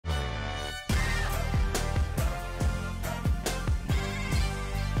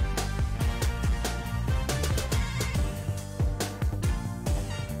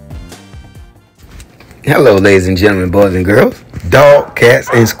Hello, ladies and gentlemen, boys and girls, dog, cats,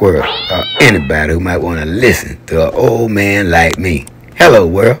 and squirrels, or anybody who might want to listen to an old man like me. Hello,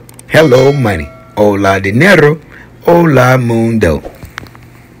 world. Hello, money. Hola, dinero. Hola, mundo.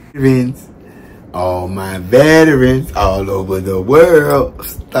 Veterans, all my veterans all over the world,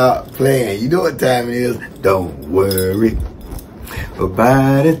 stop playing. You know what time it is? Don't worry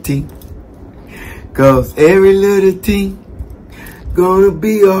about a thing, 'cause every little thing gonna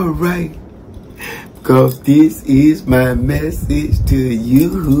be alright. 'Cause this is my message to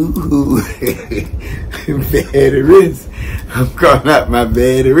you. Veterans, I'm calling out my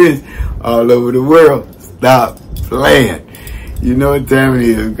veterans all over the world. Stop playing. You know what time it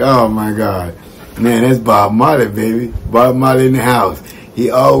is. Oh my God. Man, that's Bob Marley, baby. Bob Marley in the house. He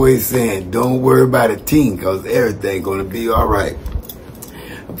always saying, don't worry about a thing, 'cause everything gonna be alright.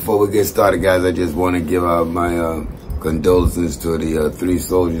 Before we get started, guys, I just want to give out my condolences to the 3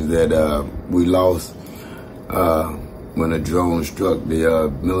 soldiers that we lost when a drone struck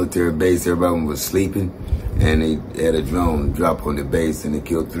the military base. Everybody was sleeping, and they had a drone drop on the base, and it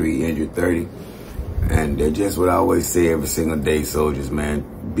killed 3, injured 30. And that's just what I always say every single day, soldiers, man.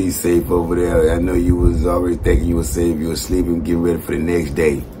 Be safe over there. I know you was already thinking you were safe. You were sleeping, getting ready for the next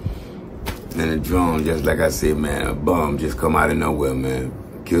day. And a drone, just like I said, man, a bomb just come out of nowhere, man.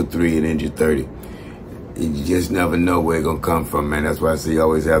 Killed 3 and injured 30. You just never know where it's going to come from, man. That's why I say you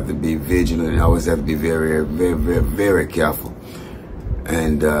always have to be vigilant and always have to be very, very, very, very careful.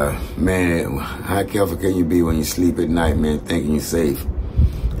 And, man, how careful can you be when you sleep at night, man, thinking you're safe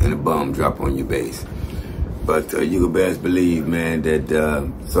and a bomb drop on your base? But you can best believe, man, that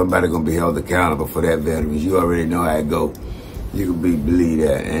somebody going to be held accountable for that, veterans. You already know how it go. You can believe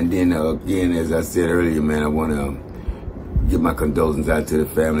that. And then, again, as I said earlier, man, I want to give my condolences out to the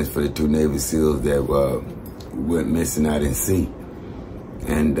families for the 2 Navy SEALs that went missing out in sea.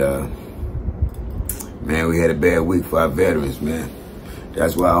 And, man, we had a bad week for our veterans, man.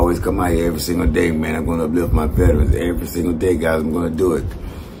 That's why I always come out here every single day, man. I'm going to uplift my veterans every single day, guys. I'm going to do it.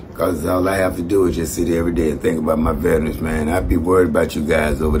 Because all I have to do is just sit here every day and think about my veterans, man. I'd be worried about you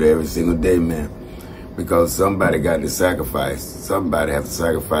guys over there every single day, man. Because somebody got to sacrifice. Somebody have to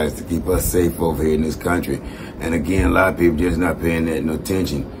sacrifice to keep us safe over here in this country. And again, a lot of people just not paying that no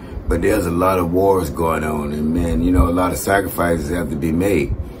attention. But there's a lot of wars going on. And man, you know, a lot of sacrifices have to be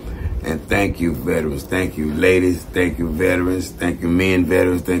made. And thank you, veterans. Thank you, ladies. Thank you, veterans. Thank you, men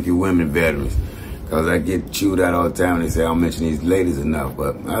veterans. Thank you, women veterans. Because I get chewed out all the time and they say I don't mention these ladies enough.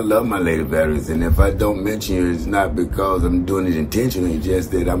 But I love my lady veterans. And if I don't mention you, it's not because I'm doing it intentionally. It's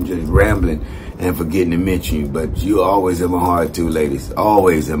just that I'm just rambling and forgetting to mention you. But you always in my heart too, ladies.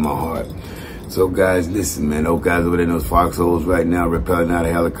 Always in my heart. So guys, listen, man. Those guys over there in those foxholes right now, rappelling out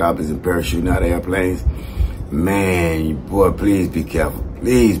of helicopters and parachuting out of airplanes. Man, boy, please be careful.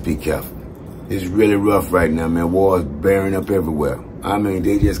 Please be careful. It's really rough right now, man. War's bearing up everywhere. I mean,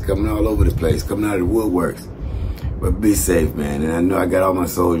 they just coming all over the place, coming out of the woodworks. But be safe, man. And I know I got all my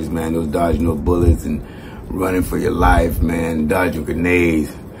soldiers, man. Those dodging those bullets and running for your life, man. Dodging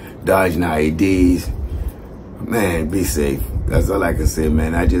grenades, dodging IEDs. Man, be safe. That's all I can say,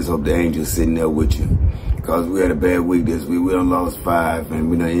 man. I just hope the angels sitting there with you. Because we had a bad week this week. We done lost 5 and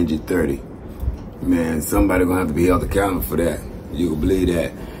we done injured 30. Man, somebody gonna have to be held accountable for that. You can believe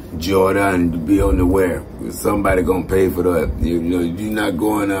that. Jordan, be on the where. Somebody gonna pay for that. You know, you're not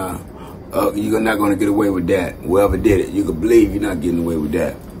going you're not gonna get away with that. Whoever did it, you can believe you're not getting away with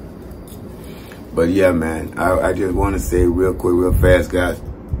that. But yeah, man, I just want to say real quick, real fast, guys.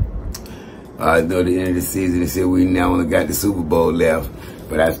 I know the end of the season, they said we now only got the Super Bowl left.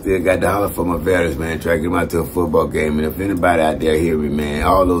 But I still got to holler for my veterans, man, try to get them out to a football game. And if anybody out there hear me, man,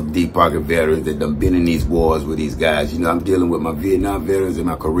 all those deep pocket veterans that done been in these wars with these guys, you know, I'm dealing with my Vietnam veterans and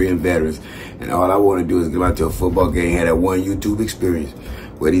my Korean veterans. And all I want to do is get them out to a football game, have that one YouTube experience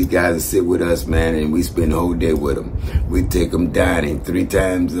where these guys will sit with us, man, and we spend the whole day with them. We take them dining 3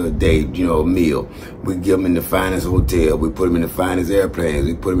 times a day, you know, a meal. We give them in the finest hotel. We put them in the finest airplanes.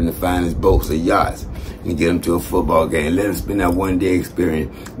 We put them in the finest boats or yachts. And get them to a football game. Let them spend that one-day experience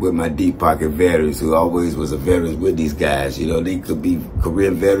with my deep pocket veterans who always was a veterans with these guys. You know, they could be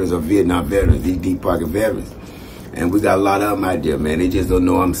Korean veterans or Vietnam veterans, these deep pocket veterans. And we got a lot of them out there, man. They just don't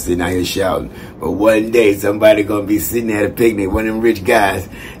know I'm sitting out here shouting. But one day, somebody going to be sitting at a picnic, one of them rich guys,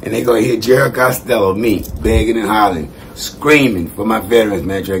 and they going to hear Gerald Costello, me, begging and hollering, screaming for my veterans,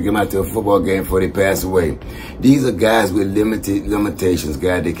 man, trying to get them out to a football game before they pass away. These are guys with limitations,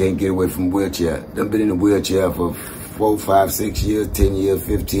 guys. They can't get away from wheelchair. They've been in a wheelchair for 4, 5, 6 years, 10 years,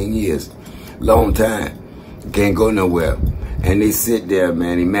 15 years. Long time. Can't go nowhere. And they sit there,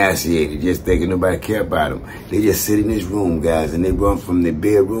 man, emaciated, just thinking nobody care about them. They just sit in this room, guys, and they run from the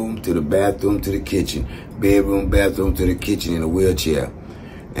bedroom to the bathroom to the kitchen. Bedroom, bathroom to the kitchen in a wheelchair.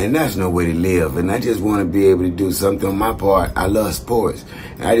 And that's no way to live. And I just want to be able to do something on my part. I love sports.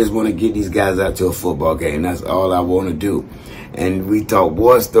 And I just want to get these guys out to a football game. That's all I want to do. And we talk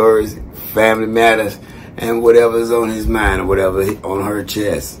war stories, family matters, and whatever's on his mind or whatever on her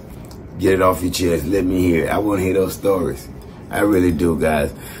chest. Get it off your chest. Let me hear it. I want to hear those stories. I really do,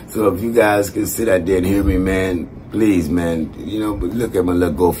 guys. So if you guys can sit out there and hear me, man, please, man, you know, look at my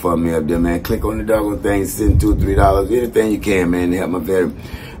little GoFundMe up there, man. Click on the doggone thing, send $2, $3, anything you can, man, to help my veteran.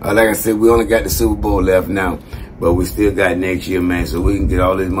 Like I said, we only got the Super Bowl left now, but we still got next year, man, so we can get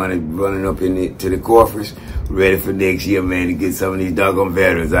all this money running up to the coffers, ready for next year, man, to get some of these doggone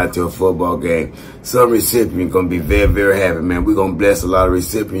veterans out to a football game. Some recipients going to be very, very happy, man. We're going to bless a lot of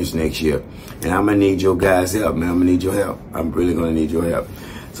recipients next year. And I'm going to need your guys' help, man. I'm going to need your help. I'm really going to need your help.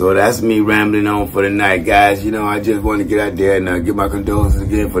 So that's me rambling on for the night, guys. You know, I just want to get out there and give my condolences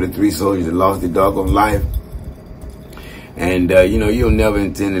again for the 3 soldiers that lost their doggone life. And, you know, you'll never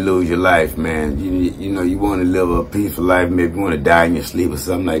intend to lose your life, man. You know, you want to live a peaceful life. Maybe you want to die in your sleep or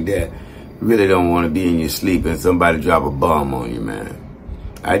something like that. You really don't want to be in your sleep and somebody drop a bomb on you, man.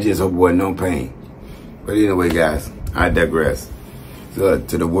 I just hope it wasn't no pain. But anyway, guys, I digress. So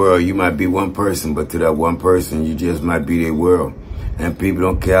to the world, you might be one person, but to that one person, you just might be their world. And people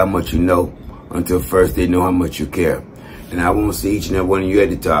don't care how much you know until first they know how much you care. And I won't see each and every one of you at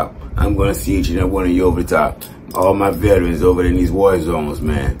the top. I'm going to see each and every one of you over the top. All my veterans over in these war zones,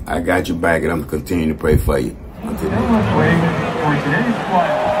 man. I got your back, and I'm going to continue to pray for you. Until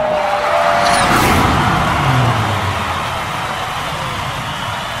then.